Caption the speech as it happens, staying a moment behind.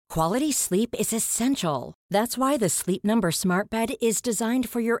Quality sleep is essential. That's why the Sleep Number Smart Bed is designed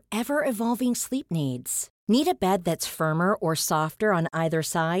for your ever-evolving sleep needs. Need a bed that's firmer or softer on either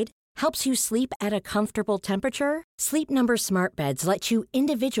side? Helps you sleep at a comfortable temperature? Sleep Number Smart Beds let you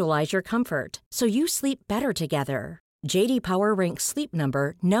individualize your comfort, so you sleep better together. J.D. Power ranks Sleep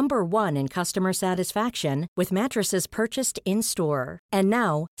Number number 1 in customer satisfaction with mattresses purchased in-store. And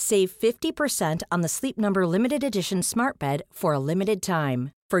now, save 50% on the Sleep Number Limited Edition Smart Bed for a limited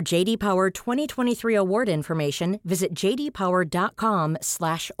time. For J.D. Power 2023 award information, visit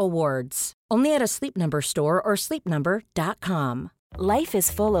jdpower.com/awards. Only at a Sleep Number store or sleepnumber.com. Life is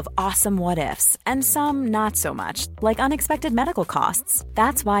full of awesome what-ifs, and some not so much, like unexpected medical costs.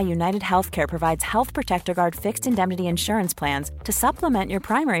 That's why United Healthcare provides Health Protector Guard fixed indemnity insurance plans to supplement your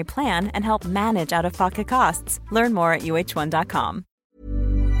primary plan and help manage out-of-pocket costs. Learn more at uh1.com.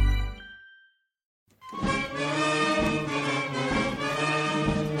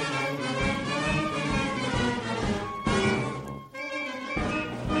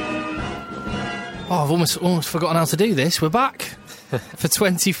 Oh, I've almost forgotten how to do this. We're back for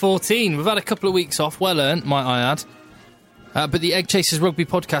 2014. We've had a couple of weeks off, well earned, might I add. But the Eggchasers Rugby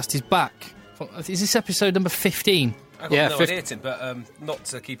podcast is back. Is this episode number 15? I've got no idea, Tim, but not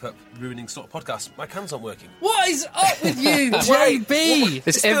to keep up ruining sort of podcast. My cams aren't working. What is up with you, JB?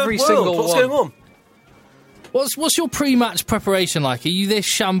 It's every single What's one. going on? What's your pre-match preparation like? Are you this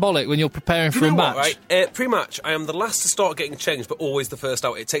shambolic when you're preparing for a match? Right? Pre-match, I am the last to start getting changed, but always the first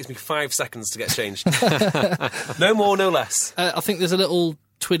out. It takes me 5 seconds to get changed. No more, no less. I think there's a little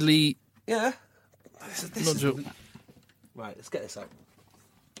twiddly... Yeah. Right, let's get this out.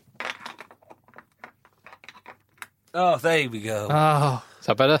 Oh, there we go. Oh, Is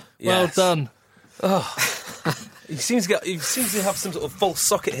that better? Yes. Well done. Oh, you seem to have some sort of false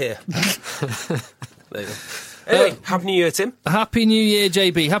socket here. There you go. Anyway, Happy New Year, Tim. Happy New Year,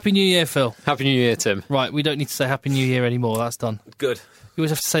 JB. Happy New Year, Phil. Happy New Year, Tim. Right, we don't need to say Happy New Year anymore. That's done. Good. You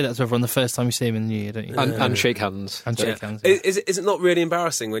always have to say that to everyone the first time you see them in the new year, don't you? And shake hands. And shake hands. Yeah. Is it not really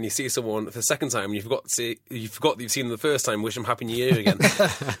embarrassing when you see someone for the second time and you forgot that you've seen them the first time, wish them Happy New Year again?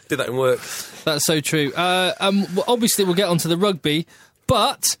 Did that in work. That's so true. Obviously, we'll get onto the rugby,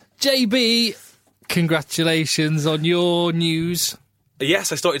 but JB, congratulations on your news.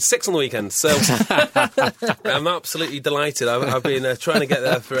 Yes, I started 6 on the weekend, so I'm absolutely delighted. I've been trying to get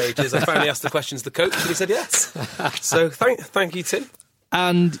there for ages. I finally asked the questions to the coach, and he said yes. So thank you, Tim.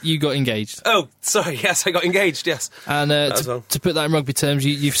 And you got engaged. Oh, sorry, yes, I got engaged, yes. And to put that in rugby terms,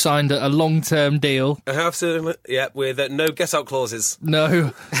 you've signed a long-term deal. I have to, yeah, with no get-out clauses.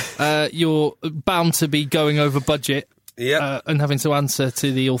 No, you're bound to be going over budget. Yep. And having to answer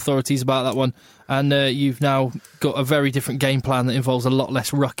to the authorities about that one. And you've now got a very different game plan that involves a lot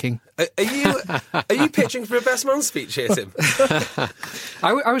less rucking. Are you pitching for a best man speech here, Tim?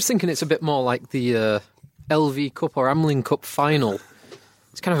 I was thinking it's a bit more like the LV Cup or Amlin Cup final.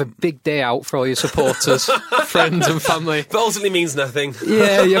 It's kind of a big day out for all your supporters, friends and family. But ultimately means nothing.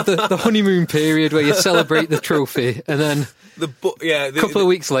 Yeah, you have the honeymoon period where you celebrate the trophy, and then a couple of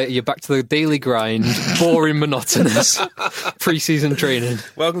weeks later you're back to the daily grind, boring, monotonous pre-season training.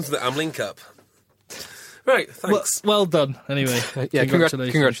 Welcome to the Amlin Cup. Right, thanks. Well done, anyway. Yeah,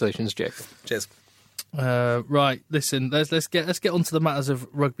 congratulations, Jake. Cheers. Right, listen, let's get on to the matters of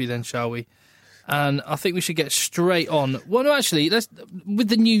rugby then, shall we? And I think we should get straight on. Well, no, actually, with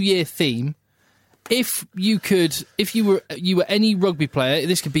the New Year theme. If you were any rugby player,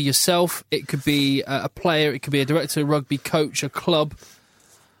 this could be yourself, it could be a player, it could be a director of rugby, coach, a club.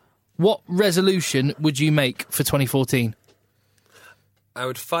 What resolution would you make for 2014? I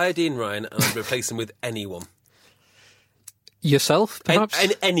would fire Dean Ryan and I'd replace him with anyone. Yourself, perhaps?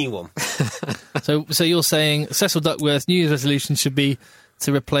 Anyone. So you're saying Cecil Duckworth's New Year's resolution should be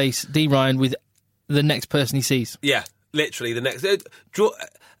to replace Dean Ryan with the next person he sees? Yeah, literally the next.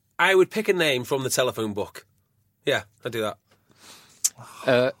 I would pick a name from the telephone book. Yeah, I'd do that.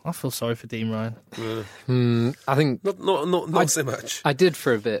 I feel sorry for Dean Ryan. I think not so much. I did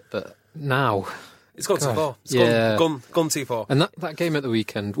for a bit, but now it's gone too far. It's gone too far. And that game at the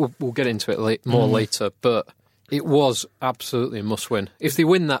weekend, we'll get into it more later, but it was absolutely a must-win. If they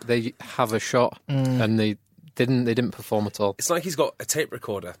win that, they have a shot, and they didn't perform at all. It's like he's got a tape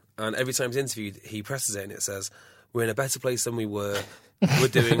recorder, and every time he's interviewed, he presses it and it says, "We're in a better place than we were. We're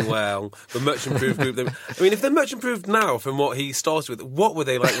doing well. We're much improved group." I mean, if they're much improved now from what he started with, what were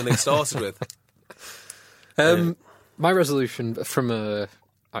they like when they started with? My resolution from a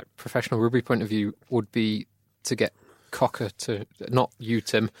professional rugby point of view would be to get Cocker to, not you,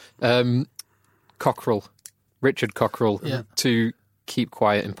 Tim, Cockrell, Richard Cockrell, to keep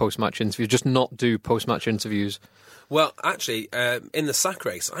quiet in post-match interviews, just not do post-match interviews. Well, actually, in the sack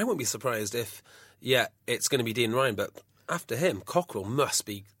race, I wouldn't be surprised if, it's going to be Dean Ryan, but after him, Cockrell must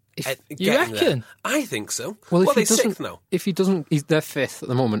be you reckon? There. I think so. Well, they're sixth now. If he doesn't, they're fifth at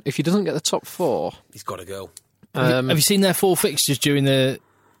the moment. If he doesn't get the top four, he's got to go. Have you seen their 4 fixtures during the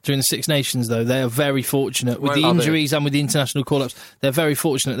Six Nations, though? They are very fortunate. With the injuries and with the international call-ups, they're very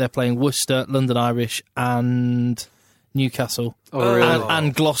fortunate they're playing Worcester, London Irish and Newcastle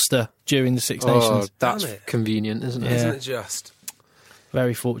and Gloucester during the Six Nations. That's convenient, isn't it? Yeah. Isn't it just?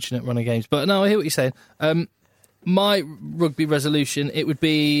 Very fortunate run of games. But no, I hear what you're saying. My rugby resolution, it would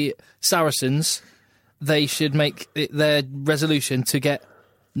be Saracens. They should make it their resolution to get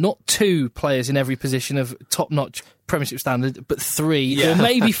not 2 players in every position of top-notch Premiership standard, but 3 or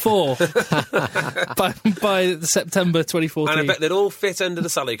maybe 4 by September 2014. And I bet they'd all fit under the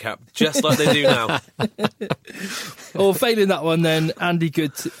salary cap, just like they do now. Or failing that one, then Andy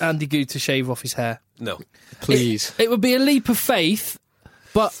Good to shave off his hair. No. Please. It would be a leap of faith,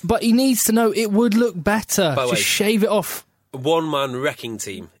 but he needs to know it would look better. By the way, just shave it off. One-man wrecking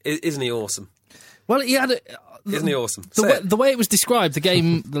team. Isn't he awesome? Well, he had Isn't he awesome? The way it was described, the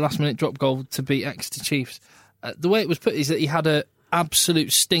game, the last-minute drop goal to beat Exeter Chiefs, the way it was put is that he had an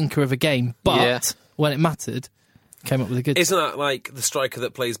absolute stinker of a game, but when it mattered, came up with a good... Isn't that like the striker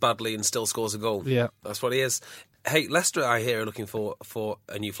that plays badly and still scores a goal? Yeah. That's what he is. Hey, Leicester, I hear, are looking for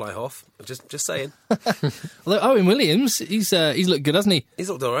a new fly-half. Just saying. Although Owen Williams, he's looked good, hasn't he? He's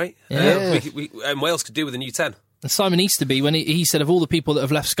looked all right. Yeah. Wales could do with a new 10. And Simon Easterby, when he said of all the people that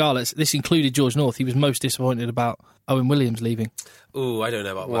have left Scarlets, this included George North, he was most disappointed about Owen Williams leaving. Ooh, I don't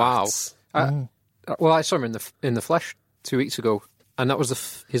know about that. Wow. I saw him in the flesh 2 weeks ago, and that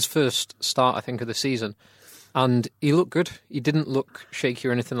was his first start, I think, of the season. And he looked good. He didn't look shaky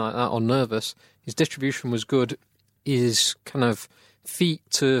or anything like that, or nervous. His distribution was good. His kind of feet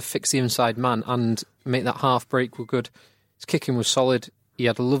to fix the inside man and make that half break were good. His kicking was solid. He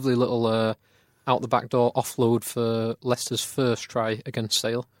had a lovely little out the back door offload for Leicester's first try against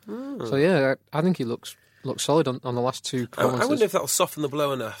Sale. So yeah, I think he looks solid on the last 2 performances. I wonder if that'll soften the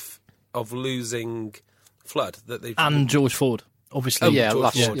blow enough of losing Flood that they and George Ford, obviously.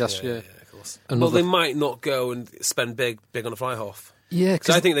 George Ford. Yeah, of course. Well, they might not go and spend big on a fly half. Yeah,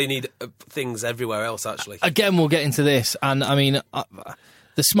 because I think they need things everywhere else, actually. Again, we'll get into this, and I mean,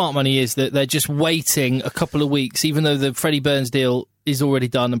 the smart money is that they're just waiting a couple of weeks, even though the Freddie Burns deal is already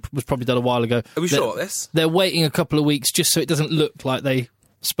done and was probably done a while ago. Are we sure of this? They're waiting a couple of weeks just so it doesn't look like they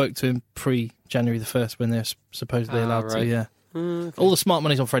spoke to him pre-January the 1st when they're supposedly allowed to, yeah. Okay. All the smart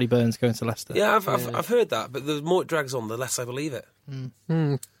money's on Freddie Burns going to Leicester. Yeah, I've heard that, but the more it drags on, the less I believe it.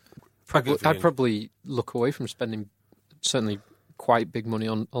 I'd probably look away from spending certainly quite big money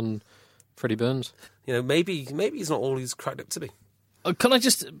on Freddie Burns. You know, maybe he's not all he's cracked up to be. Can I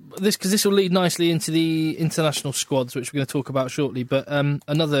just because this will lead nicely into the international squads, which we're going to talk about shortly. But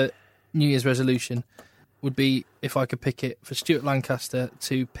another New Year's resolution would be, if I could pick it, for Stuart Lancaster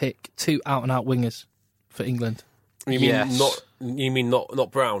to pick 2 out-and-out wingers for England. You mean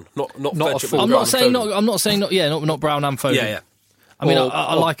not Brown, not Fletcher, I'm not saying not Brown and Foden. Yeah. I mean,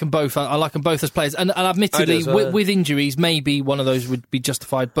 I like them both. I like them both as players, and admittedly, with injuries, maybe one of those would be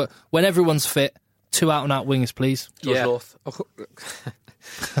justified. But when everyone's fit, 2 out-and-out wingers, please. George North.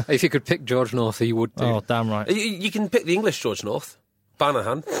 If you could pick George North, you would do. Oh, damn right. You can pick the English George North.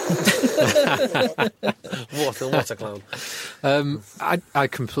 Banahan. What a clown. I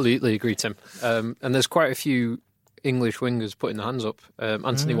completely agree, Tim. And there's quite a few English wingers putting their hands up.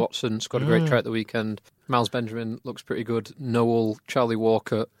 Anthony Watson scored a great try at the weekend. Miles Benjamin looks pretty good. Noel, Charlie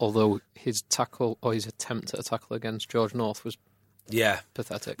Walker, although his tackle or his attempt at a tackle against George North was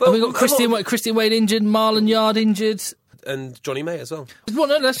pathetic. Well, and we've got Christian Wade injured, Marlon Yard injured. And Johnny May as well. Well,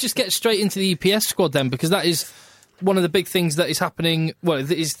 no, let's just get straight into the EPS squad then, because that is one of the big things that is happening. Well, it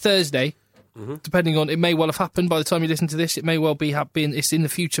is Thursday. Depending on, it may well have happened by the time you listen to this. It may well be happening. It's in the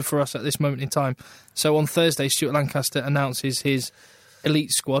future for us at this moment in time. So on Thursday, Stuart Lancaster announces his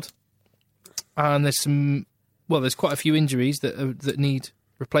elite squad, and there's quite a few injuries that need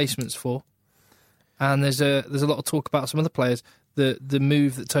replacements for, and there's a lot of talk about some other players. The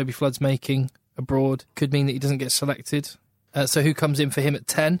move that Toby Flood's making abroad could mean that he doesn't get selected. So who comes in for him at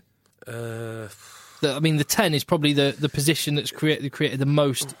 10? The 10 is probably the position that's created the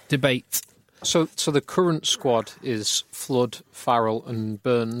most debate. So the current squad is Flood, Farrell and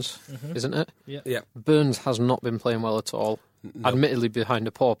Burns, isn't it? Yeah. Burns has not been playing well at all. No. Admittedly behind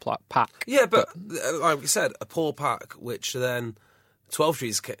a poor pack. Yeah, but like we said, a poor pack, which then 12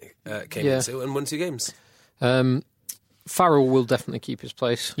 Trees came into and won 2 games. Farrell will definitely keep his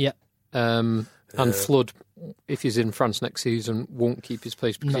place. Yeah. And Flood, if he's in France next season, won't keep his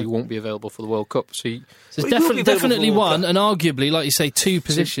place because he won't be available for the World Cup. So there's definitely one, and arguably, like you say, two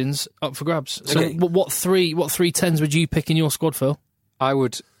positions up for grabs. So what three tens would you pick in your squad, Phil? I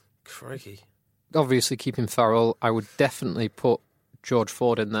would... Crikey. Obviously, keeping Farrell, I would definitely put George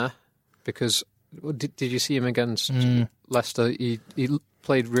Ford in there because did you see him against Leicester? He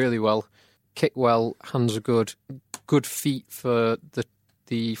played really well, kicked well, hands are good feet for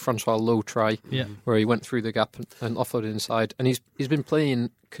the Francois Lowe try, where he went through the gap and offloaded inside, and he's been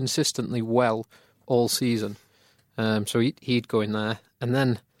playing consistently well all season. So he'd go in there, and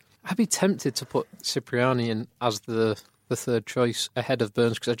then I'd be tempted to put Cipriani in as the third choice ahead of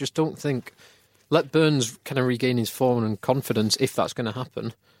Burns because I just don't think. Let Burns kind of regain his form and confidence if that's going to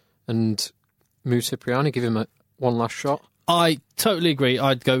happen, and move Cipriani, give him one last shot. I totally agree.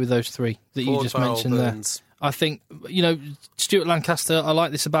 I'd go with those three that you just mentioned Burns. There. I think, Stuart Lancaster, I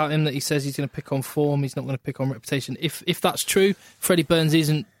like this about him that he says he's going to pick on form, he's not going to pick on reputation. If that's true, Freddie Burns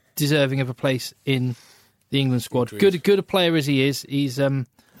isn't deserving of a place in the England squad. Agreed. Good a player as he is, he's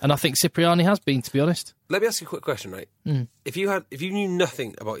and I think Cipriani has been, to be honest. Let me ask you a quick question, right? If you knew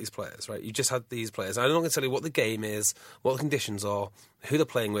nothing about these players, right? You just had these players. I'm not going to tell you what the game is, what the conditions are, who they're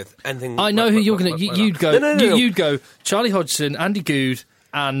playing with, anything. I know who you're going to. You'd go. No. You'd go. Charlie Hodgson, Andy Good,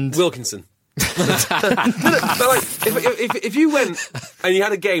 and Wilkinson. If you went and you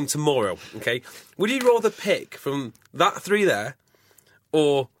had a game tomorrow, okay, would you rather pick from that three there,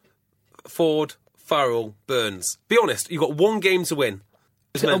 or Ford, Farrell, Burns? Be honest. You've got one game to win.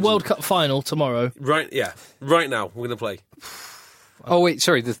 A World Cup final tomorrow. Right, yeah. Right now, we're going to play. Oh, wait,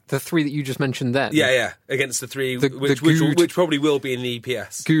 sorry, the three that you just mentioned there? Yeah, against the three, which probably will be in the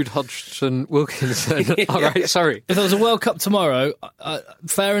EPS. Good, Hodgson, Wilkinson. All right, sorry. If there was a World Cup tomorrow,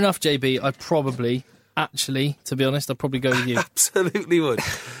 fair enough, JB, I'd probably, actually, to be honest, I'd probably go with you. Absolutely would.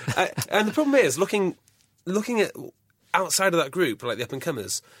 And the problem is, looking at outside of that group, like the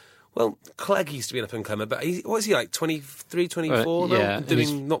up-and-comers, well, Clegg used to be an up-and-comer, but what is he, like 23, 24 now? Yeah,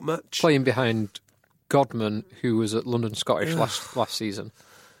 doing not much? Playing behind Godman, who was at London Scottish last season.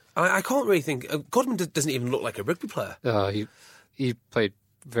 I can't really think... Godman doesn't even look like a rugby player. He played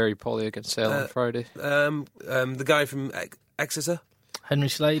very poorly against Sale on Friday. The guy from Exeter? Henry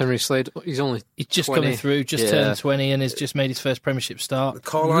Slade. He's just 20. coming through, turned 20 and has just made his first Premiership start.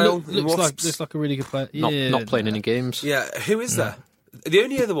 Carlisle? Looks like a really good player. Not playing any games. Yeah, who is there? The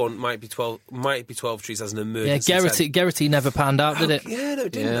only other one might be 12 Trees as an emergency. Yeah, Geraghty never panned out, did it? Yeah, no,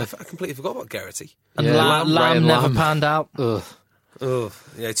 it didn't. Yeah. I completely forgot about Geraghty. And Lamb never panned out. Ugh.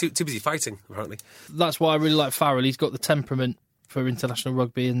 Yeah, too busy fighting, apparently. That's why I really like Farrell. He's got the temperament for international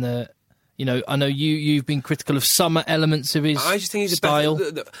rugby, and I know you've been critical of some elements of his I just think he's style.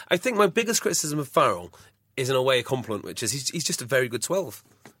 I think my biggest criticism of Farrell is in a way a compliment, which is he's just a very good 12.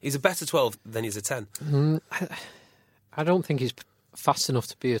 He's a better 12 than he's a 10. I don't think he's fast enough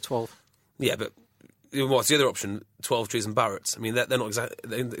to be a 12. Yeah, but what's the other option? 12 Trees and Barrett. I mean, they're not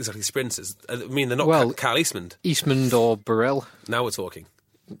exactly sprinters. I mean, they're not Carl Eastman. Eastman or Burrell. Now we're talking.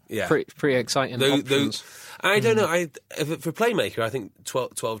 Yeah, pretty exciting options. I don't know. For playmaker, I think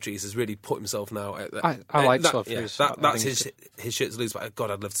 12 Trees has really put himself now. I like 12 Trees. That's his shit to lose. But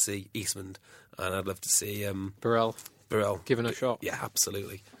God, I'd love to see Eastman, and I'd love to see Burrell given a shot. Yeah,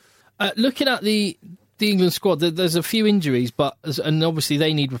 absolutely. Looking at the England squad, there's a few injuries, and obviously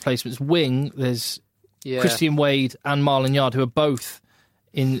they need replacements. Wing, there's Christian Wade and Marlon Yard, who are both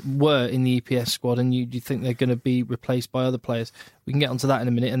were in the EPS squad, and you think they're going to be replaced by other players. We can get onto that in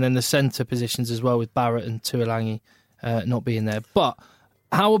a minute, and then the centre positions as well with Barrett and Tuolangi not being there. But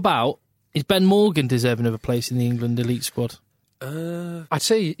how about, is Ben Morgan deserving of a place in the England elite squad? I'd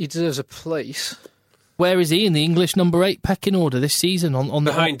say he deserves a place. Where is he in the English number 8 pecking order this season?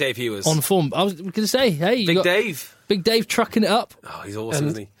 Behind Dave Hewers. On form. I was going to say, hey, Big Dave trucking it up. Oh, he's awesome,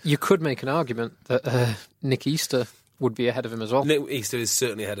 isn't he? You could make an argument that Nick Easter would be ahead of him as well. Nick Easter is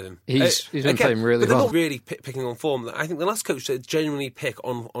certainly ahead of him. He's been playing really well. They're not really picking on form. I think the last coach to genuinely pick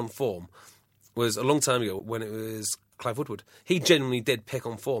on form was a long time ago when it was Clive Woodward. He genuinely did pick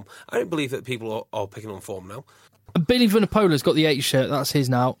on form. I don't believe that people are picking on form now. Billy Vunipola's got the 8 shirt. That's his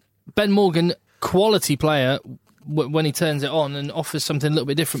now. Ben Morgan, quality player when he turns it on and offers something a little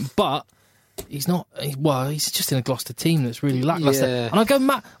bit different, but he's not. He's just in a Gloucester team that's really lacklustre. Yeah. And I go,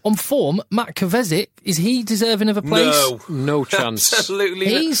 Matt Kovacic, is he deserving of a place? No chance. Absolutely,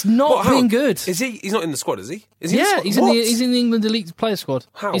 he's not been good. Is he? He's not in the squad, is he? Is he he's in the England elite player squad.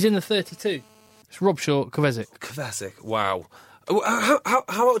 How? He's in the 32. It's Rob Shaw, Kovacic. Wow. How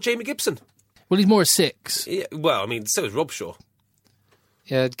about Jamie Gibson? Well, he's more a 6. Yeah, well, I mean, so is Rob Shaw.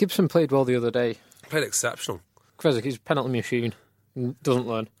 Yeah, Gibson played well the other day. Played exceptional. Kovacic, he's a penalty machine. Doesn't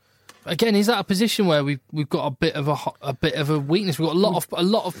learn. Again, is that a position where we've got a bit of a weakness? We've got a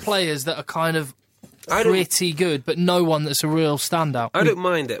lot of players that are kind of pretty good, but no one that's a real standout. I don't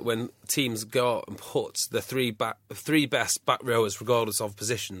mind it when teams go out and put the three best back rowers, regardless of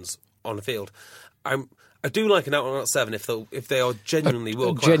positions, on the field. I do like an out-and-out 7 if they are genuinely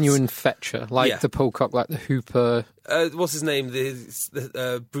world class. A genuine fetcher, like the Pocock, like the Hooper. What's his name?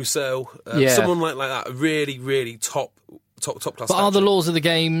 The Brousseau. Yeah. Someone like that. A really, really top class. But are the laws of the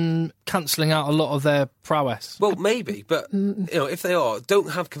game cancelling out a lot of their prowess? Well, maybe, but if they are,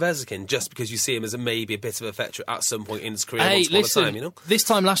 don't have Kovacic in just because you see him as maybe a bit of a fetcher at some point in his career. Hey, listen, time, this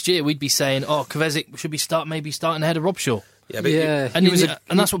time last year we'd be saying, Kovacic should be starting ahead of Robshaw. Yeah, but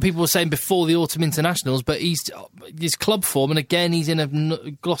and that's what people were saying before the autumn internationals. But his club form, and again he's in a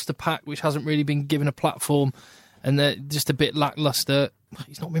Gloucester pack which hasn't really been given a platform, and they're just a bit lacklustre.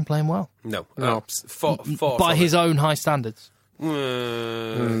 He's not been playing well. No. Far by his own high standards.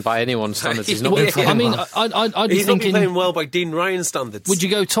 By anyone's standards, he's not been playing well. I'd be he's thinking, not been playing well by Dean Ryan's standards. Would you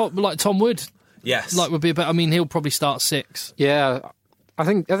go like Tom Wood? Yes. Like would be a bit. I mean, he'll probably start 6. Yeah, I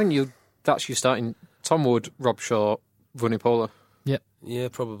think that's you starting Tom Wood, Rob Shaw, Vunipola. Yeah,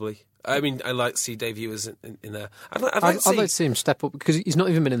 probably. I mean, I like to see Dave Ewers in there. I'd like to see him step up because he's not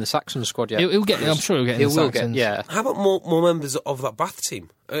even been in the Saxon squad yet. He'll get. I'm sure he'll get in the Saxons. Yeah. How about more members of that Bath team?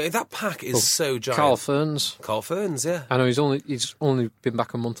 That pack is so giant. Carl Ferns, yeah. I know he's only been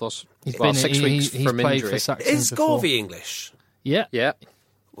back a month or so. He's been 6 weeks he's from played injury. For Saxons Is before. Garvey English? Yeah.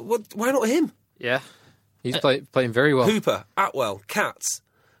 Why not him? Yeah. He's playing very well. Hooper, Atwell, Katz,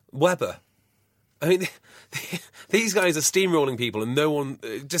 Webber. I mean, these guys are steamrolling people, and no one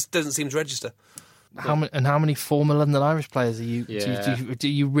just doesn't seem to register. How many former London Irish players are you? Yeah. Do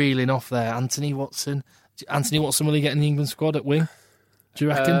you reeling off there? Anthony Watson. Will he get in the England squad at wing? Do you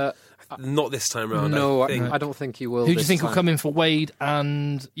reckon? Not this time round. No, I don't think he will. Who do you think will come in for Wade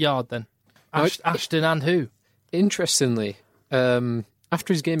and Yard then? Ashton and who? Interestingly, after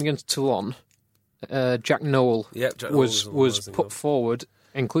his game against Toulon, Jack Noel was put forward,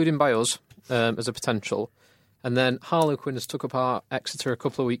 including by us, as a potential. And then Harlequin has took apart Exeter a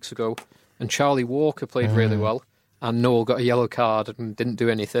couple of weeks ago, and Charlie Walker played really well, and Noel got a yellow card and didn't do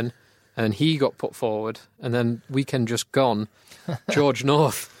anything, and he got put forward. And then weekend just gone, George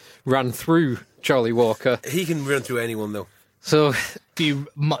North ran through Charlie Walker. He can run through anyone, though. So, a few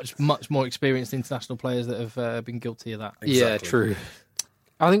much more experienced international players that have been guilty of that. Exactly. Yeah, true.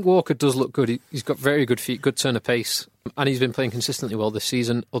 I think Walker does look good. He's got very good feet, good turn of pace, and he's been playing consistently well this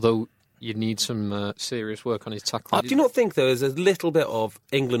season, although you need some serious work on his tackling. Do you not think, though, there's a little bit of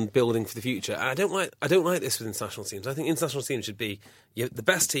England building for the future? I don't like this with international teams. I think international teams should be the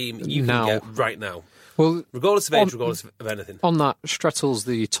best team you can get right now. Well, regardless of age, regardless of anything. On that, Strettel's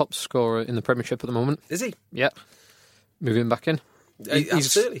the top scorer in the Premiership at the moment. Is he? Yeah. Moving back in.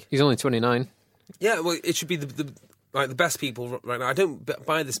 Absolutely. He's only 29. Yeah, well, it should be the best people right now. I don't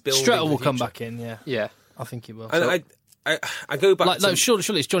buy this building. Strettel will come back in, yeah. Yeah. I think he will. And I go back to...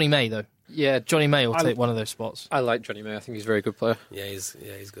 Surely it's Johnny May, though. Yeah. Johnny May will take one of those spots. I like Johnny May. I think he's a very good player. Yeah,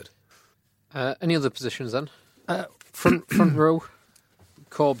 he's good. Any other positions then? Front row.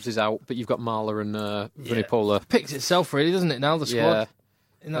 Corbs is out, but you've got Marler and Vunipola. Picks itself, really, doesn't it, now, the squad? Yeah.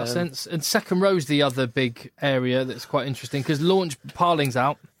 In that sense. And second row's the other big area that's quite interesting, because Parling's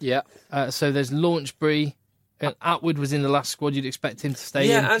out. Yeah. So there's Launchbury. Atwood was in the last squad. You'd expect him to stay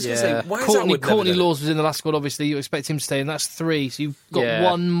in. Yeah, I was going to say, why is Atwood Courtney Laws was in the last squad, obviously. You expect him to stay in. That's 3. So you've got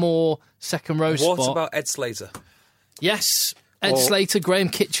one more second row spot. What about Ed Slater? Yes. Ed Slater, Graham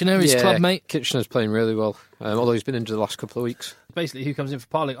Kitchener, his clubmate. Kitchener's playing really well, although he's been injured the last couple of weeks. Basically, who comes in for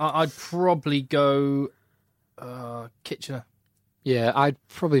Parling? I'd probably go Kitchener. Yeah, I'd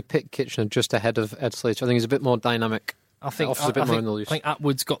probably pick Kitchener just ahead of Ed Slater. I think he's a bit more dynamic. Offers a bit more in the loose. I think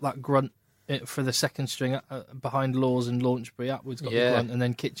Atwood's got that grunt for the second string behind Laws and Launchbury. Atwood's got the grunt, and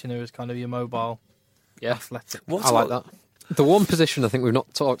then Kitchener is kind of your mobile, athletic. I like that. The one position I think we've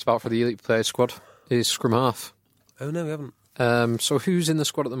not talked about for the elite player squad is scrum half. Oh no, we haven't. So who's in the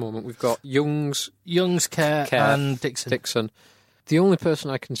squad at the moment? We've got Youngs, Kerr, and Dixon. The only person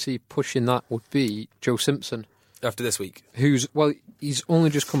I can see pushing that would be Joe Simpson. After this week. He's only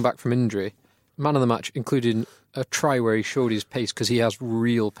just come back from injury. Man of the match, including a try where he showed his pace, because he has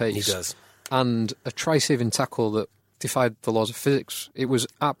real pace. He does. And a try-saving tackle that defied the laws of physics. It was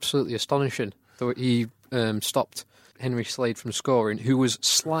absolutely astonishing. Though he stopped Henry Slade from scoring, who was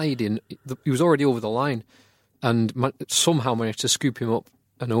sliding. He was already over the line, and somehow managed to scoop him up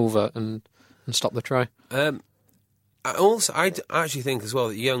and over and stop the try. I actually think as well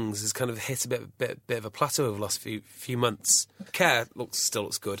that Youngs has kind of hit a bit of a plateau over the last few months. Kerr still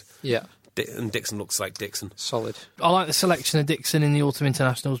looks good. Yeah. And Dixon looks like Dixon. Solid. I like the selection of Dixon in the autumn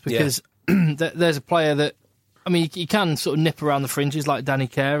internationals because there's a player that, I mean, he can sort of nip around the fringes like Danny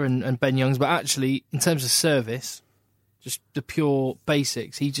Kerr and Ben Youngs, but actually, in terms of service, just the pure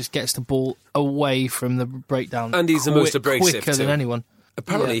basics, he just gets the ball away from the breakdown. And he's the most abrasive quicker than anyone.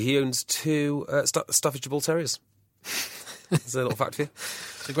 Apparently, he owns 2 Staffordshire Bull Terriers. That's a little fact for you.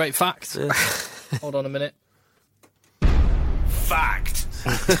 It's a great fact. Yeah. Hold on a minute. Fact.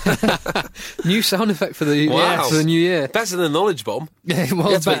 New sound effect for the new year. Better than the knowledge bomb. Yeah, You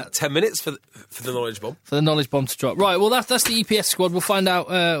well, have to wait 10 minutes for the knowledge bomb. for the knowledge bomb to drop. Right, well, that's the EPS squad. We'll find out,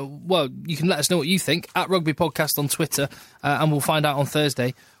 you can let us know what you think at Rugby Podcast on Twitter, and we'll find out on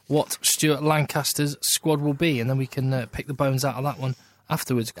Thursday what Stuart Lancaster's squad will be, and then we can pick the bones out of that one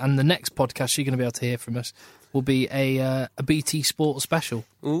afterwards. And the next podcast you're going to be able to hear from us will be a BT Sport special.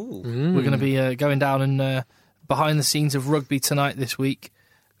 Ooh. We're going to be going down and behind the scenes of rugby tonight this week,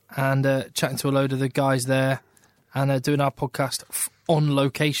 and chatting to a load of the guys there, and doing our podcast on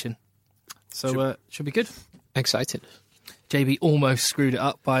location. So should be good. Exciting. JB almost screwed it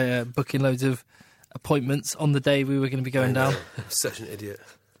up by booking loads of appointments on the day we were going to be going down. I'm such an idiot.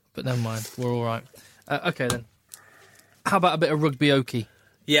 But never mind, we're all right. Okay then. How about a bit of rugby okie?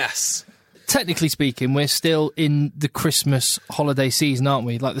 Yes. Technically speaking, we're still in the Christmas holiday season, aren't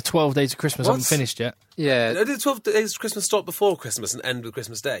we? Like the 12 days of Christmas haven't finished yet. Yeah. Did 12 days of Christmas start before Christmas and end with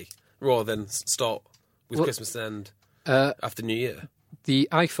Christmas Day? Rather than start with Christmas and end after New Year? The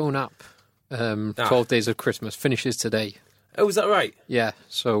iPhone app, 12 Days of Christmas, finishes today. Oh, is that right? Yeah,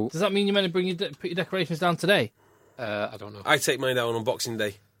 so... Does that mean you're meant to put your decorations down today? I don't know. I take mine down on Boxing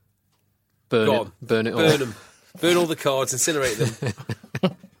Day. Burn Go it. on. Burn it all. Burn them. Burn all the cards, incinerate them.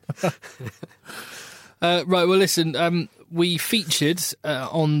 Right, well, listen, we featured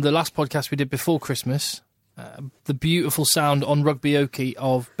on the last podcast we did before Christmas the beautiful sound on Rugby Okie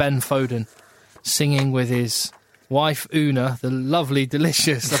of Ben Foden singing with his wife, Una, the lovely,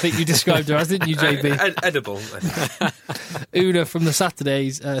 delicious, I think you described her as, didn't you, JB? Edible. Una from the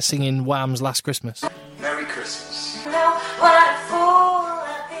Saturdays singing Wham's Last Christmas. Merry Christmas.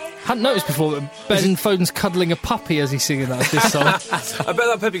 Hadn't noticed before that Ben Foden's cuddling a puppy as he's singing this song. I bet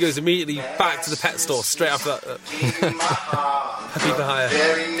that puppy goes immediately back to the pet store straight after that. Puppy for hire.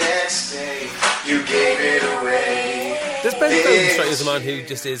 Very next day, you gave it away. Does Ben Foden strike you as a man who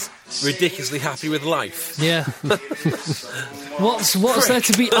just is ridiculously happy with life? Yeah. What's there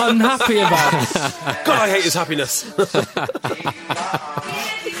to be unhappy about? God, I hate his happiness.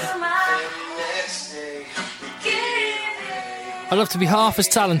 I'd love to be half as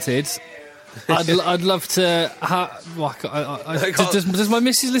talented. I'd love to. Does my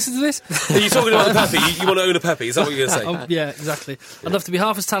missus listen to this? Are you talking about the puppy? You want to own a puppy? Is that what you're going to say? Yeah, exactly. I'd love to be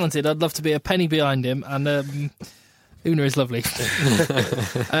half as talented. I'd love to be a penny behind him. And Una is lovely.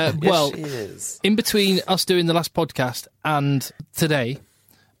 Well, she is. In between us doing the last podcast and today,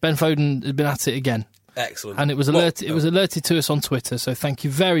 Ben Foden has been at it again. Excellent. And it was alerted to us on Twitter. So thank you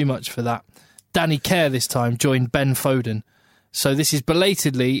very much for that. Danny Kerr this time joined Ben Foden. So this is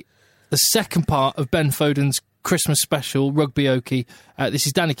belatedly the second part of Ben Foden's Christmas special, Rugby Okie. This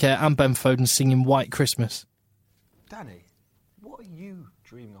is Danny Kerr and Ben Foden singing White Christmas. Danny, what are you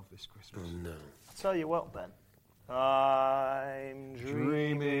dreaming of this Christmas? Oh, no. I'll tell you what, Ben. I'm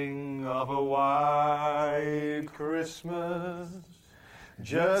dreaming of a white Christmas,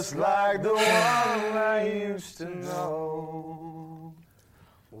 just like the one I used to know,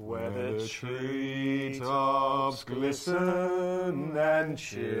 where the treetops glisten and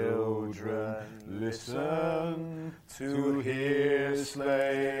children listen to hear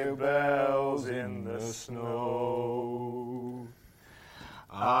sleigh bells in the snow.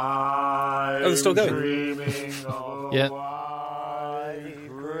 I'm still going. dreaming of Yeah. white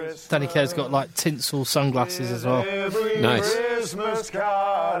Christmas. Danny Kerr's got like tinsel sunglasses as well. Nice. Christmas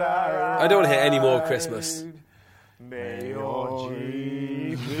card I don't want to hear any more Christmas. May your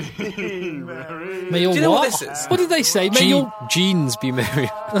dreams be merry. May your Do you know what? what this is? What did they say? May your Jeans be merry.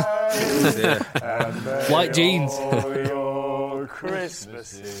 white jeans. All your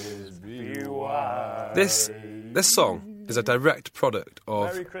Christmases be white. This song is a direct product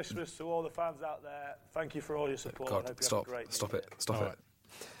of... Merry Christmas to all the fans out there. Thank you for all your support. I hope God, you stop have a great it. year. Stop it.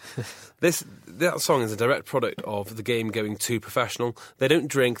 That song is a direct product of the game going too professional. They don't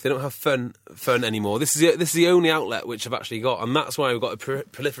drink, they don't have fun anymore. This is the only outlet which I've actually got, and that's why we've got a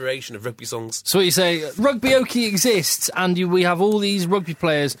proliferation of rugby songs. So what you say, Rugby Okie exists, and we have all these rugby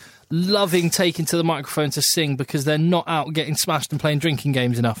players loving taking to the microphone to sing because they're not out getting smashed and playing drinking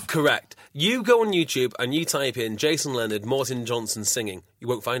games enough. Correct. You go on YouTube and you type in Jason Leonard, Martin Johnson singing. You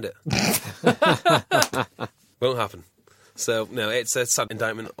won't find it. Won't happen. So, no, it's a sad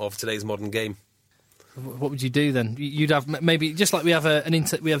indictment of today's modern game. What would you do then? You'd have maybe just like we have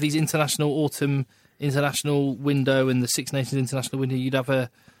we have these international international window and the Six Nations international window. You'd have a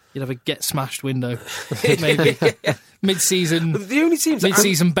get smashed window, maybe mid-season. The only teams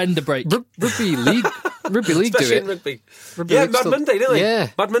mid-season bender break. Rugby league Especially do it. in rugby. Rugby Yeah, league's Mad still- Monday, don't they? Yeah.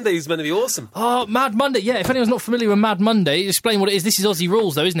 Mad Monday is meant to be awesome. Oh, Mad Monday! Yeah, if anyone's not familiar with Mad Monday, explain what it is. This is Aussie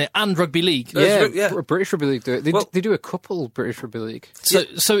rules, though, isn't it? And rugby league. Yeah, Yeah. British Rugby League do it. They do a couple British Rugby League.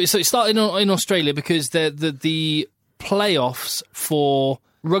 So it started in Australia because the playoffs for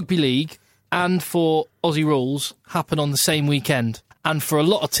rugby league and for Aussie rules happen on the same weekend. And for a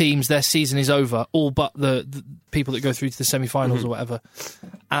lot of teams, their season is over, all but the people that go through to the semi-finals or whatever.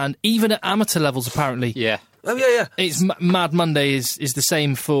 And even at amateur levels, apparently, Yeah. Oh, yeah. it's Mad Monday is the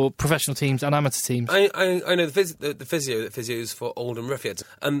same for professional teams and amateur teams. I know the physios for Oldham Ruffians,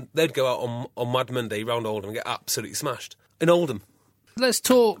 and they'd go out on Mad Monday round Oldham and get absolutely smashed. In Oldham. Let's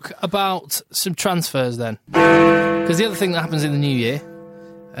talk about some transfers then. Because the other thing that happens in the new year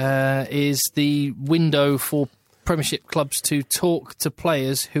is the window for Premiership clubs to talk to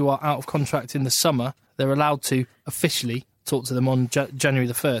players who are out of contract in the summer. They're allowed to officially talk to them on January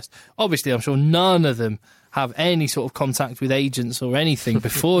the 1st. Obviously, I'm sure none of them have any sort of contact with agents or anything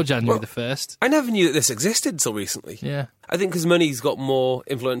before January the 1st. I never knew that this existed until recently. Yeah. I think because money's got more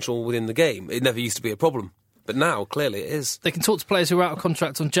influential within the game, it never used to be a problem. But now, clearly, it is. They can talk to players who are out of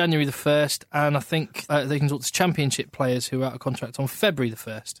contract on January the 1st, and I think they can talk to Championship players who are out of contract on February the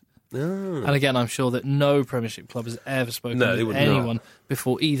 1st. Oh. And again, I'm sure that no Premiership club has ever spoken No, they to wouldn't. anyone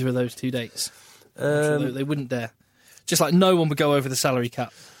before either of those 2 dates. I'm sure they wouldn't dare. Just like no one would go over the salary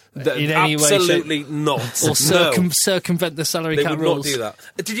cap in any way, absolutely not. or circumvent the salary They cap would rules. not do that.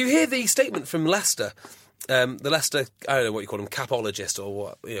 Did you hear the statement from Leicester? The Leicester, I don't know what you call him, capologist or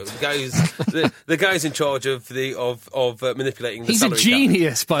what? You know, the guy who's the guy's in charge of manipulating the He's a salary cap.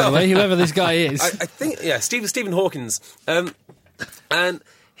 genius, by the way, whoever this guy is. I think, yeah, Stephen Hawkins. And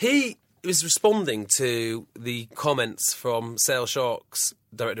he was responding to the comments from Sale Sharks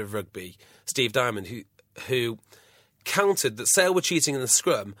director of rugby, Steve Diamond, who countered that Sale were cheating in the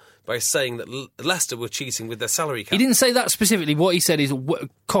scrum by saying that Leicester were cheating with their salary cap. He didn't say that specifically. What he said is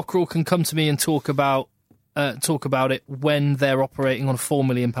Cockerell can come to me and talk about it when they're operating on a £4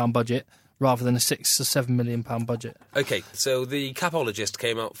 million budget rather than a £6 or £7 million budget. Okay, so the capologist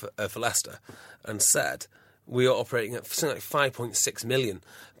came out for Leicester and said we are operating at something like 5.6 million.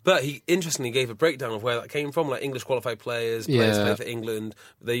 But he interestingly gave a breakdown of where that came from, like English qualified players play for England.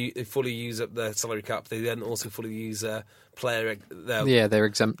 They fully use up their salary cap. They then also fully use player. They're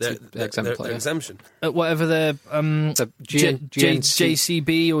exempt. Their exemption. Whatever their JCB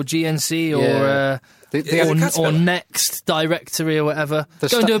or GNC or or Next Directory or whatever.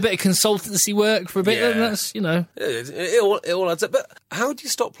 Go and do a bit of consultancy work for a bit. Yeah. And that's, you know. It all adds up. But how do you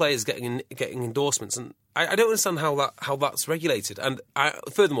stop players getting endorsements? And I don't understand how that's regulated. And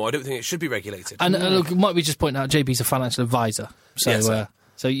furthermore, I don't think it should be regulated. And look, might we just point out JB's a financial advisor, so Yes,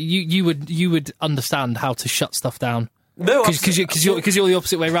 so you would understand how to shut stuff down. No, because you're the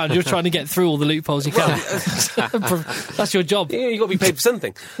opposite way around. You're trying to get through all the loopholes you can. That's your job. Yeah, you've got to be paid for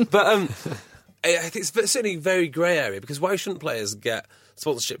something. But I think it's certainly a very grey area, because why shouldn't players get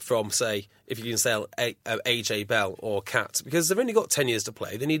sponsorship from, say, if you can sell AJ Bell or Cat? Because they've only got 10 years to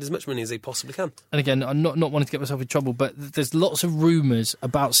play. They need as much money as they possibly can. And again, I'm not wanting to get myself in trouble, but there's lots of rumours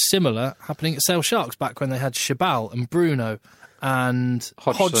about similar happening at Sale Sharks back when they had Chabal and Bruno and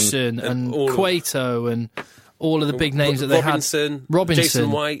Hodgson and Cueto and all of the big names that they had. Robinson,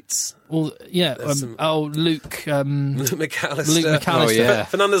 Jason White. Luke McAllister. Oh, yeah.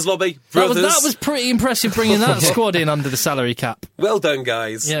 Fernandez Lobby. Brothers. That was pretty impressive, bringing that squad in under the salary cap. Well done,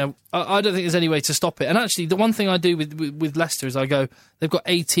 guys. Yeah, I don't think there's any way to stop it. And actually, the one thing I do with Leicester is I go, they've got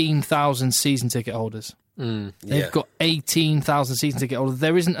 18,000 season ticket holders. They've got 18,000 season ticket holders.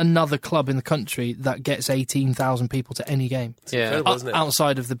 There isn't another club in the country that gets 18,000 people to any game. It's incredible, isn't it?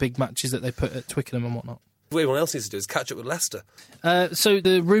 Outside of the big matches that they put at Twickenham and whatnot. What everyone else needs to do is catch up with Leicester. So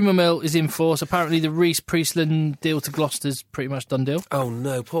the rumour mill is in force. Apparently the Reece Priestland deal to Gloucester's pretty much done deal. Oh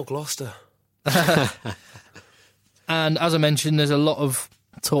no, poor Gloucester. And as I mentioned, there's a lot of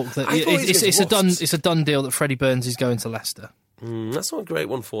talk that it's a done deal that Freddie Burns is going to Leicester. That's not a great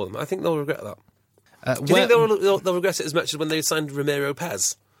one for them. I think they'll regret that. Do you think they'll regret it as much as when they signed Ramiro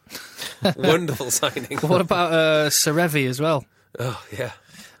Pez? Wonderful signing. What about Serevi as well? Oh yeah.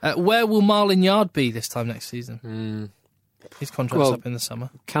 Where will Marlon Yard be this time next season? His contract's up in the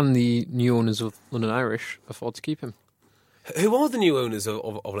summer. Can the new owners of London Irish afford to keep him? Who are the new owners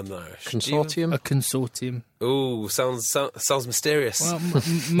of London Irish? Consortium? A consortium. Oh, sounds mysterious. Well,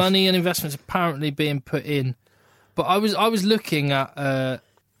 money and investments apparently being put in But I was looking at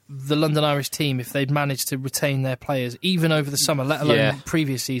the London Irish team, if they'd managed to retain their players, even over the summer, let alone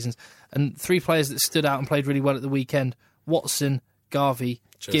previous seasons. And 3 players that stood out and played really well at the weekend: Watson, Garvey,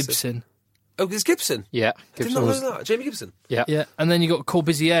 Joseph. Gibson. Oh, there's Gibson. Yeah, Did Gibson not know was. that. Jamie Gibson. Yeah, Yeah, and then you got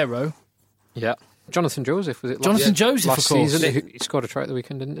Corbiziero. yeah. Jonathan Joseph, was it? Jonathan Joseph, last of course. season. He scored a try at the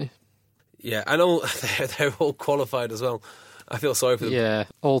weekend, didn't he? Yeah, and all they're all qualified as well. I feel sorry for them. Yeah,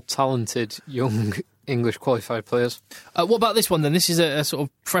 all talented young English qualified players. What about this one then? This is a sort of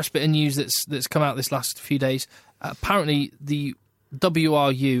fresh bit of news that's come out this last few days. Apparently, the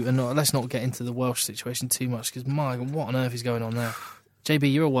WRU, and let's not get into the Welsh situation too much, because my God, what on earth is going on there?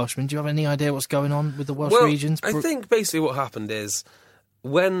 JB, you're a Welshman. Do you have any idea what's going on with the Welsh regions? I think basically what happened is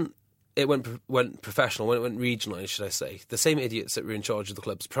when it went professional, when it went regionalised, should I say, the same idiots that were in charge of the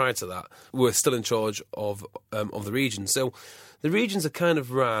clubs prior to that were still in charge of the regions. So the regions are kind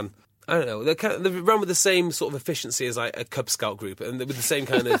of ran. I don't know. They've run with the same sort of efficiency as like a Cub Scout group, and with the same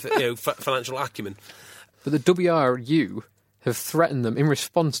kind of financial acumen. But the WRU have threatened them in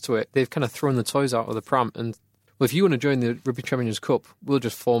response to it. They've kind of thrown the toys out of the pram and, well, if you want to join the Rugby Champions Cup, we'll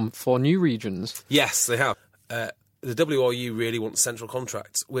just form 4 new regions. Yes, they have. The WRU really wants central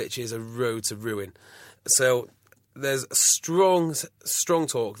contracts, which is a road to ruin. So there's strong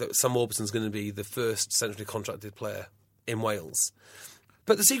talk that Sam Warburton's going to be the first centrally contracted player in Wales.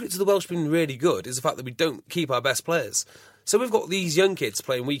 But the secret to the Welsh being really good is the fact that we don't keep our best players. So we've got these young kids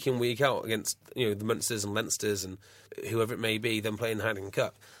playing week in, week out against the Munsters and Leinsters and whoever it may be, then playing Hiding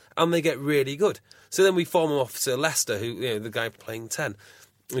Cup. And they get really good. So then we farm them off to Leicester, who the guy playing 10.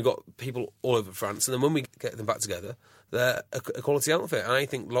 We've got people all over France, and then when we get them back together, they're a quality outfit. And I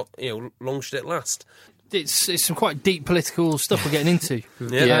think long should it last. It's some quite deep political stuff we're getting into.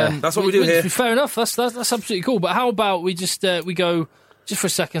 Yeah. That's what we do here. Fair enough. That's absolutely cool. But how about we just we go just for a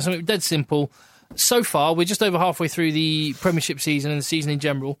second? Something dead simple. So far, we're just over halfway through the Premiership season and the season in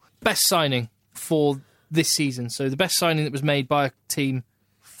general. Best signing for this season. So the best signing that was made by a team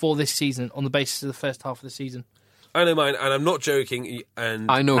for this season on the basis of the first half of the season. I know mine, and I'm not joking.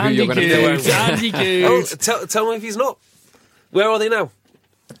 And I know who Andy you're going to Good. pick. Andy Good. Oh, tell me if he's not. Where are they now?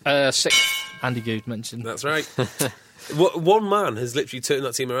 6th. Andy Good mentioned. That's right. One man has literally turned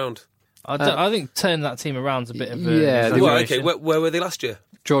that team around. I think turning that team around is a bit of a... Yeah, they Well, exaggeration. okay, where were they last year?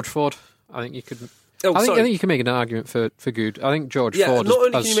 George Ford. I think you could. Oh, I sorry. think you can make an argument for Good. I think George Yeah, Ford. not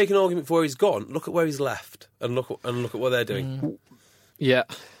only has, can you make an argument for where he's gone, look at where he's left, and look at what they're doing. Yeah.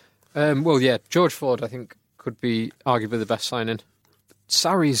 George Ford, I think, could be arguably the best signing.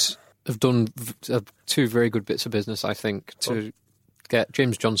 Sarries have done 2 very good bits of business, I think, to get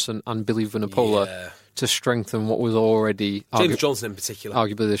James Johnson and Billy Vunipola to strengthen what was already James Johnson in particular,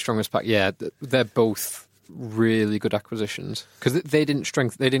 arguably the strongest pack. Yeah, they're both really good acquisitions because they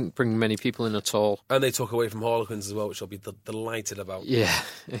didn't bring many people in at all, and they took away from Harlequins as well, which I'll be delighted about. Yeah.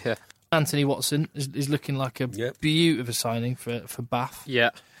 Anthony Watson is looking like a beaut of a signing for Bath.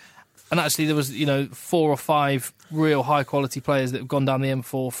 Yeah. And actually, there was 4 or 5 real high quality players that have gone down the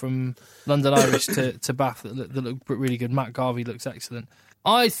M4 from London Irish to Bath that look really good. Matt Garvey looks excellent.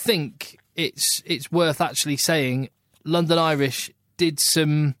 I think it's worth actually saying London Irish did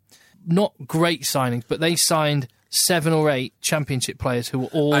some not great signings, but they signed 7 or 8 championship players who were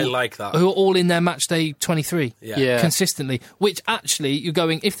all I like that. who are all in their match day 23 Yeah. consistently, which actually you're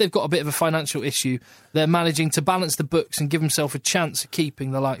going, if they've got a bit of a financial issue, they're managing to balance the books and give themselves a chance of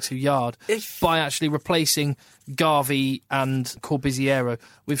keeping the likes of Yard by actually replacing Garvey and Corbiziero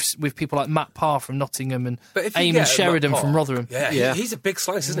with people like Matt Parr from Nottingham and Eamon Sheridan from Rotherham. Yeah, he's a big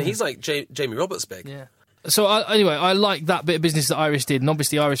slice, isn't he? He's like Jamie Roberts big. Yeah. So I like that bit of business that Irish did, and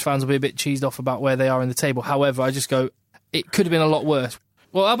obviously Irish fans will be a bit cheesed off about where they are in the table. However, I just go, it could have been a lot worse.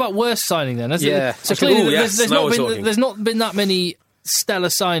 Well, how about worse signing then? So clearly, there's not been that many stellar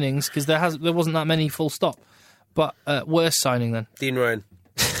signings because there wasn't that many full stop. But worse signing then. Dean Ryan.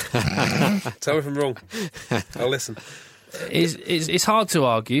 Tell me if I'm wrong. I'll listen. It's hard to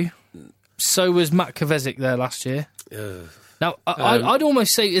argue. So was Matt Kovacic there last year. Now, I'd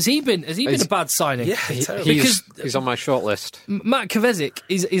almost say, has he been a bad signing? Yeah, he's on my short list. Matt Kovacic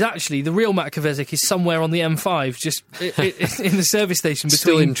is actually, the real Matt Kovacic is somewhere on the M5, just in the service station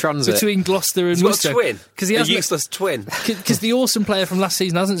Still in transit. between Gloucester and He's got Worcester. a twin. A useless twin. Because the awesome player from last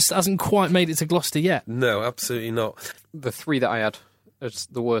season hasn't quite made it to Gloucester yet. No, absolutely not. The 3 that I had as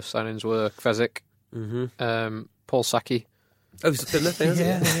the worst signings were Kovacic, Paul Saki. Oh, he's done nothing,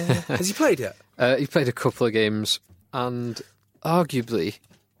 hasn't he? Has he played yet? He played a couple of games, and arguably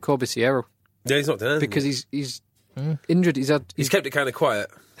Corbiziero. Yeah, he's not done anything. Because he's injured. He's kept it kind of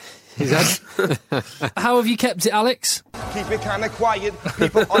quiet. His head. How have you kept it, Alex? Keep it kind of quiet.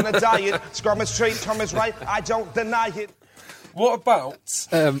 People on a diet. Scrum is straight, Tom is right. I don't deny it. What about...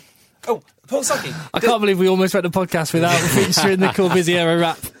 Paul Saki. I can't believe we almost went the podcast without featuring the Corbusiero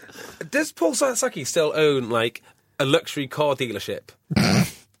rap. Does Paul Saki still own, like, a luxury car dealership?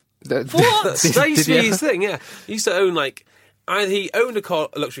 What? That used to be Did he? his thing, yeah. He used to own, like... Either he owned a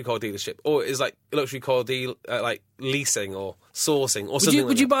luxury car dealership, or is like a luxury car deal, like leasing or sourcing or something.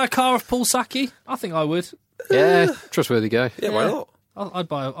 Would you buy a car off Paul Saki? I think I would. Yeah, trustworthy guy. Yeah, why not? I'd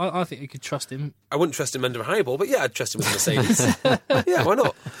buy. I think you could trust him. I wouldn't trust him under a highball, but yeah, I'd trust him with a Mercedes. Yeah, why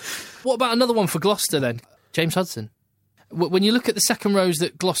not? What about another one for Gloucester then? James Hudson. When you look at the second rows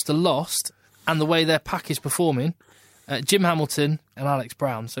that Gloucester lost and the way their pack is performing, Jim Hamilton and Alex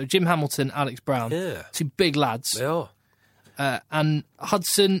Brown. So Jim Hamilton, Alex Brown, Yeah. two big lads. They are. And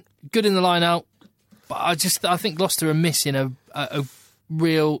Hudson, good in the line out, but I think Gloucester are missing a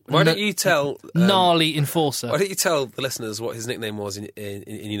real Why don't you tell gnarly enforcer. Why don't you tell the listeners what his nickname was in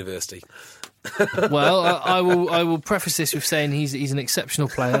university? Well, I will preface this with saying he's an exceptional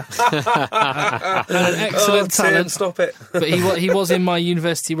player, and an excellent Tim, talent. stop it! But he was in my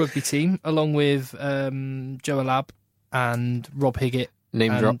university rugby team along with Joe Alab and Rob Higgett.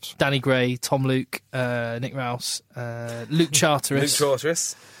 Name and drops. Danny Gray, Tom Luke, Nick Rouse, Luke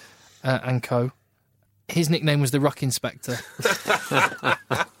Charteris, and co. His nickname was the Ruck Inspector. Because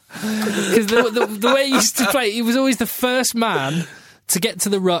the way he used to play, he was always the first man to get to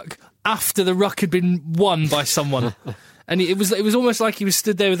the ruck after the ruck had been won by someone. And it was almost like he was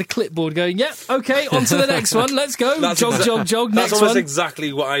stood there with a clipboard going, "Yep, okay, on to the next one, let's go, jog, jog, next That's almost one."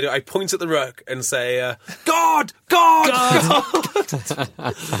 exactly what I do. I point at the ruck and say, God!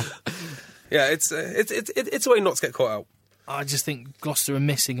 Yeah, it's a way not to get caught out. I just think Gloucester are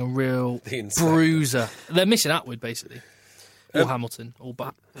missing a real The inspector. bruiser. They're missing Atwood, basically. Or Hamilton, or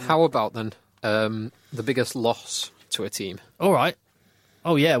Bat. How about then the biggest loss to a team? All right.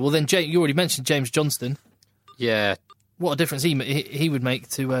 Oh, yeah, well then, you already mentioned James Johnston. Yeah, What a difference he would make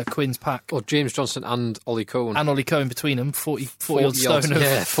to Quinn's pack. or James Johnson and Ollie Cohen. And Ollie Cohen between them, 40 odd stone.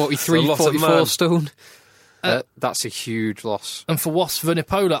 Yeah, 43, It's a lot of 44 man. stone. That's a huge loss. And for Wasp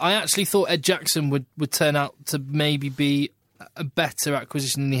Vunipola, I actually thought Ed Jackson would turn out to maybe be a better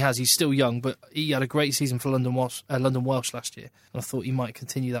acquisition than he has. He's still young, but he had a great season for London Welsh last year. And I thought he might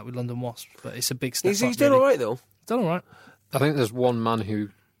continue that with London Wasps, but it's a big step He's up. doing really. all right, though. He's done all right. I think there's one man who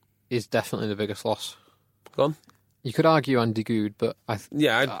is definitely the biggest loss. Go on. You could argue Andy Good, but I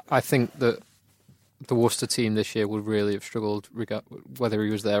think that the Worcester team this year would really have struggled whether he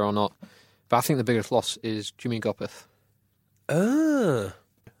was there or not. But I think the biggest loss is Jimmy Gopeth. Ah.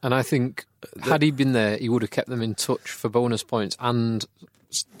 And I think had he been there, he would have kept them in touch for bonus points and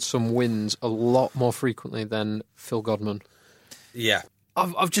some wins a lot more frequently than Phil Godman. Yeah.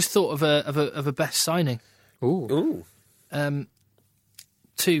 I've just thought of a best signing. Ooh. Ooh.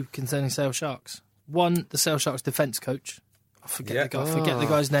 Two concerning Sale Sharks. One, the Sale Sharks defence coach. I forget the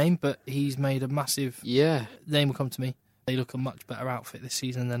guy's name, but he's made a massive... Yeah. Name will come to me. They look a much better outfit this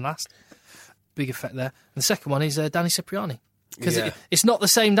season than last. Big effect there. And the second one is Danny Cipriani. Because it's not the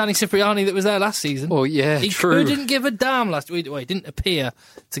same Danny Cipriani that was there last season. Oh, yeah, he true. couldn't give a damn last year. Well, he didn't appear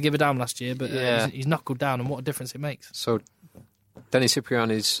to give a damn last year, but he's knuckled down, and what a difference it makes. So, Danny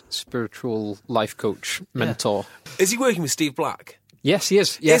Cipriani's spiritual life coach, mentor. Is he working with Steve Black? Yes, he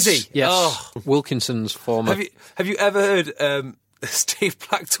is. Yes, Is he? Yes. Oh. Wilkinson's former. Have you ever heard Steve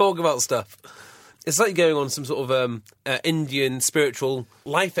Black talk about stuff? It's like going on some sort of Indian spiritual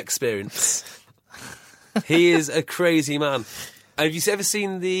life experience. He is a crazy man. Have you ever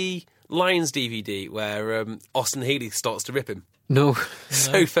seen the Lions DVD where Austin Healey starts to rip him? No.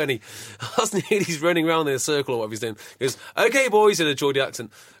 So funny. Austin Healey's running around in a circle or whatever he's doing. He goes, "Okay, boys," in a Geordie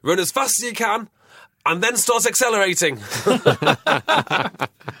accent, "run as fast as you can, and then starts accelerating."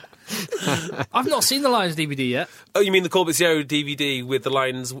 I've not seen the Lions DVD yet. Oh, you mean the Corbusiero DVD with the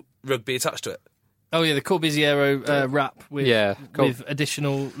Lions rugby attached to it? Oh, yeah, the Corbusiero rap with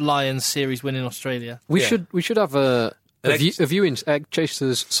additional Lions series win in Australia. We should have a viewing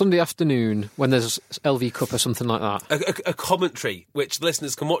Eggchasers Sunday afternoon when there's LV Cup or something like that. A commentary which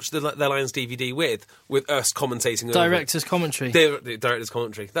listeners can watch the Lions DVD with us commentating over Director's commentary. The director's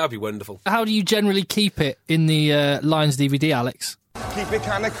commentary. That would be wonderful. How do you generally keep it in the Lions DVD, Alex? Keep it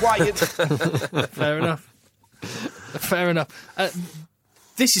kind of quiet. Fair enough. Fair enough.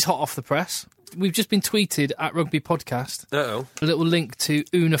 This is hot off the press. We've just been tweeted at Rugby Podcast. Uh-oh. A little link to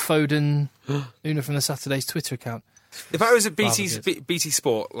Una Foden, Una from the Saturday's Twitter account. If I was at BT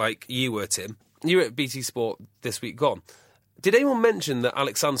Sport, like you were, Tim, you were at BT Sport this week gone, did anyone mention that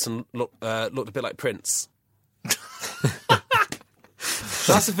Alex Sanson looked a bit like Prince?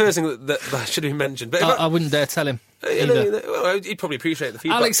 That's the first thing that should have been mentioned. But I wouldn't dare tell him. well, he'd probably appreciate the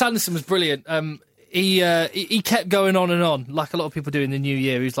feedback. Alex Sanderson was brilliant. He kept going on and on, like a lot of people do in the new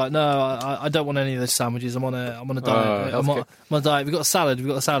year. He was like, "No, I don't want any of those sandwiches. I'm on a diet. I'm on a diet. We've got a salad. We've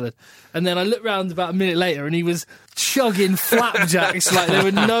got a salad." And then I looked round about a minute later, and he was chugging flapjacks like they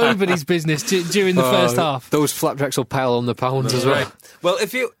were nobody's business during the first half. Those flapjacks will pile on the pounds as well. Right. Well,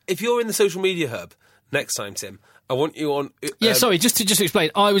 if you're in the social media hub next time, Tim, I want you on. Sorry, just to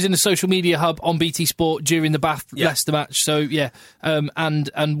explain, I was in the social media hub on BT Sport during the Bath Leicester match. So yeah,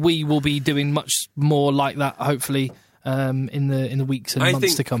 and we will be doing much more like that, hopefully, in the weeks and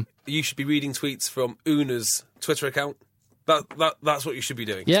months to come. You should be reading tweets from Una's Twitter account. That's what you should be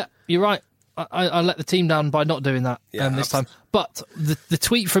doing. Yeah, you're right. I let the team down by not doing that this time. But the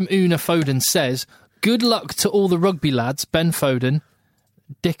tweet from Una Foden says, "Good luck to all the rugby lads, Ben Foden."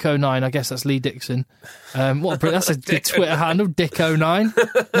 Dick09, I guess that's Lee Dixon. That's a good Twitter handle,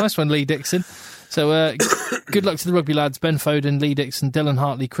 Dick09. Nice one, Lee Dixon. So good luck to the rugby lads, Ben Foden, Lee Dixon, Dylan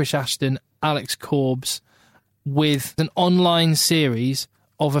Hartley, Chris Ashton, Alex Corbs, with an online series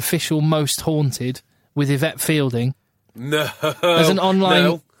of official Most Haunted with Yvette Fielding. No. There's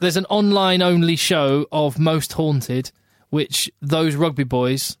an online only show of Most Haunted, which those rugby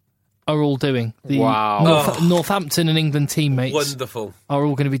boys are all doing. The wow. Northampton and England teammates Wonderful. Are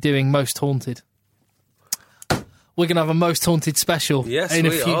all going to be doing Most Haunted. We're going to have a Most Haunted special in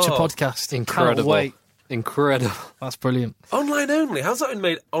a future podcast. Incredible. Can't wait. Incredible. That's brilliant. Online only? How's that been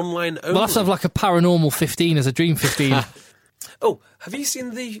made online only? We'll have to have like a Paranormal 15 as a Dream 15. Oh, have you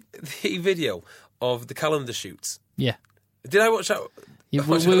seen the video of the calendar shoots? Yeah. Did I watch that? Yeah,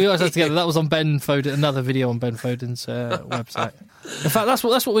 we always had together. That was on Ben Foden. Another video on Ben Foden's website. In fact, that's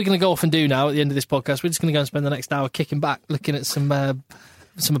what we're going to go off and do now. At the end of this podcast, we're just going to go and spend the next hour kicking back, looking at some of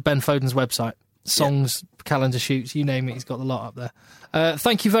Ben Foden's website, songs, calendar shoots, you name it. He's got the lot up there.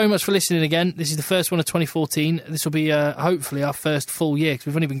 Thank you very much for listening again. This is the first one of 2014. This will be hopefully our first full year because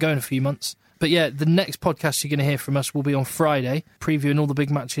we've only been going a few months. But yeah, the next podcast you're going to hear from us will be on Friday, previewing all the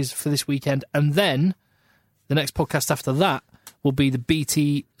big matches for this weekend, and then the next podcast after that will be the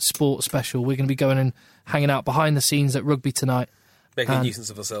BT Sport special. We're going to be going and hanging out behind the scenes at Rugby tonight. Making a nuisance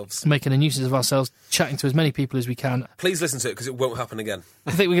of ourselves. Chatting to as many people as we can. Please listen to it because it won't happen again.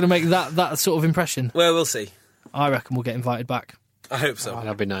 I think we're going to make that sort of impression. Well, we'll see. I reckon we'll get invited back. I hope so. Oh,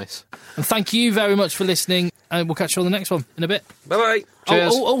 that'd be nice. And thank you very much for listening, and we'll catch you on the next one in a bit. Bye-bye.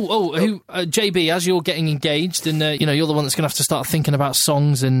 Cheers. JB, as you're getting engaged, and you're the one that's going to have to start thinking about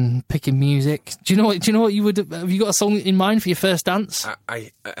songs and picking music. Do you know what you would have you got a song in mind for your first dance?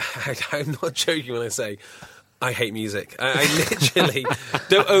 I'm not joking when I say I hate music. I literally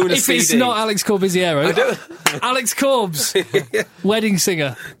don't own a CD. If it's not Alex Corbiziero, Alex Corbs, wedding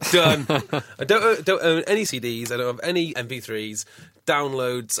singer. Done. I don't own any CDs. I don't have any MP3s,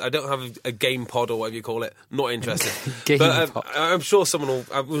 downloads. I don't have a game pod or whatever you call it. Not interested. But I'm sure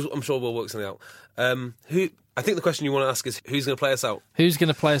I'm sure we'll work something out. I think the question you want to ask is who's going to play us out? Who's going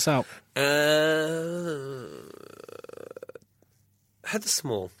to play us out? Heather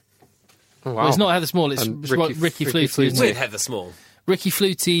Small. Oh, wow. Well, it's not Heather Small, it's Ricky Flutie. With Heather Small. Ricky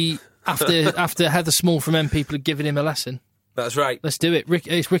Flutie, after Heather Small from M People had given him a lesson. That's right. Let's do it.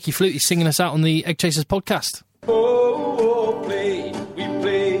 It's Ricky Flutie singing us out on the Eggchasers podcast. Oh, play, we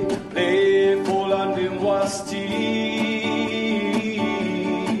play for London was team.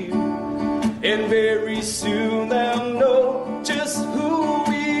 And very soon they'll know just who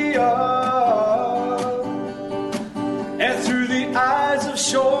we are. And through the eyes of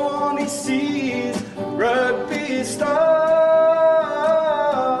Sean he sees rugby stars.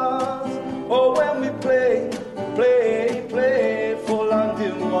 Oh, when we play for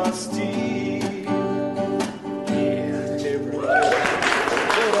London was team.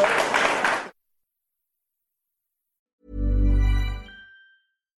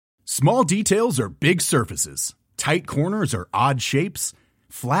 Small details are big surfaces. Tight corners are odd shapes.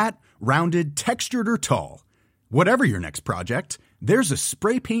 Flat, rounded, textured, or tall. Whatever your next project, there's a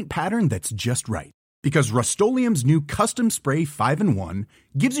spray paint pattern that's just right. Because Rust-Oleum's new Custom Spray 5-in-1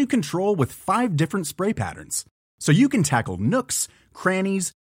 gives you control with 5 different spray patterns. So you can tackle nooks,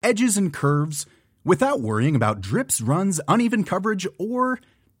 crannies, edges, and curves without worrying about drips, runs, uneven coverage, or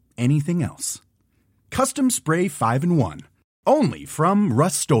anything else. Custom Spray 5-in-1. Only from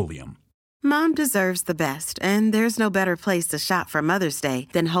Rust-Oleum. Mom deserves the best, and there's no better place to shop for Mother's Day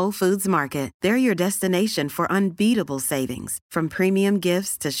than Whole Foods Market. They're your destination for unbeatable savings, from premium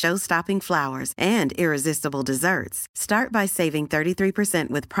gifts to show-stopping flowers and irresistible desserts. Start by saving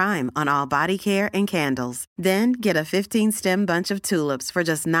 33% with Prime on all body care and candles. Then get a 15-stem bunch of tulips for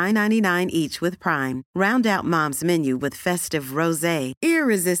just $9.99 each with Prime. Round out Mom's menu with festive rosé,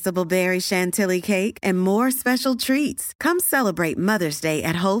 irresistible berry chantilly cake, and more special treats. Come celebrate Mother's Day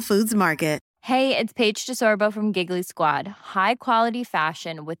at Whole Foods Market. Hey, it's Paige DeSorbo from Giggly Squad. High quality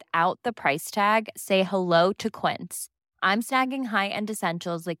fashion without the price tag. Say hello to Quince. I'm snagging high-end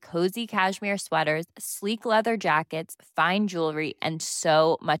essentials like cozy cashmere sweaters, sleek leather jackets, fine jewelry, and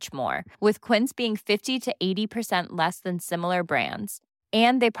so much more. With Quince being 50 to 80% less than similar brands.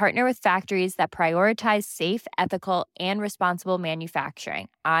 And they partner with factories that prioritize safe, ethical, and responsible manufacturing.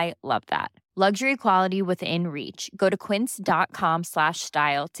 I love that. Luxury quality within reach. Go to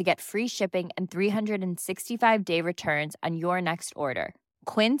quince.com/style to get free shipping and 365-day returns on your next order.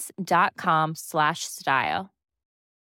 Quince.com/style.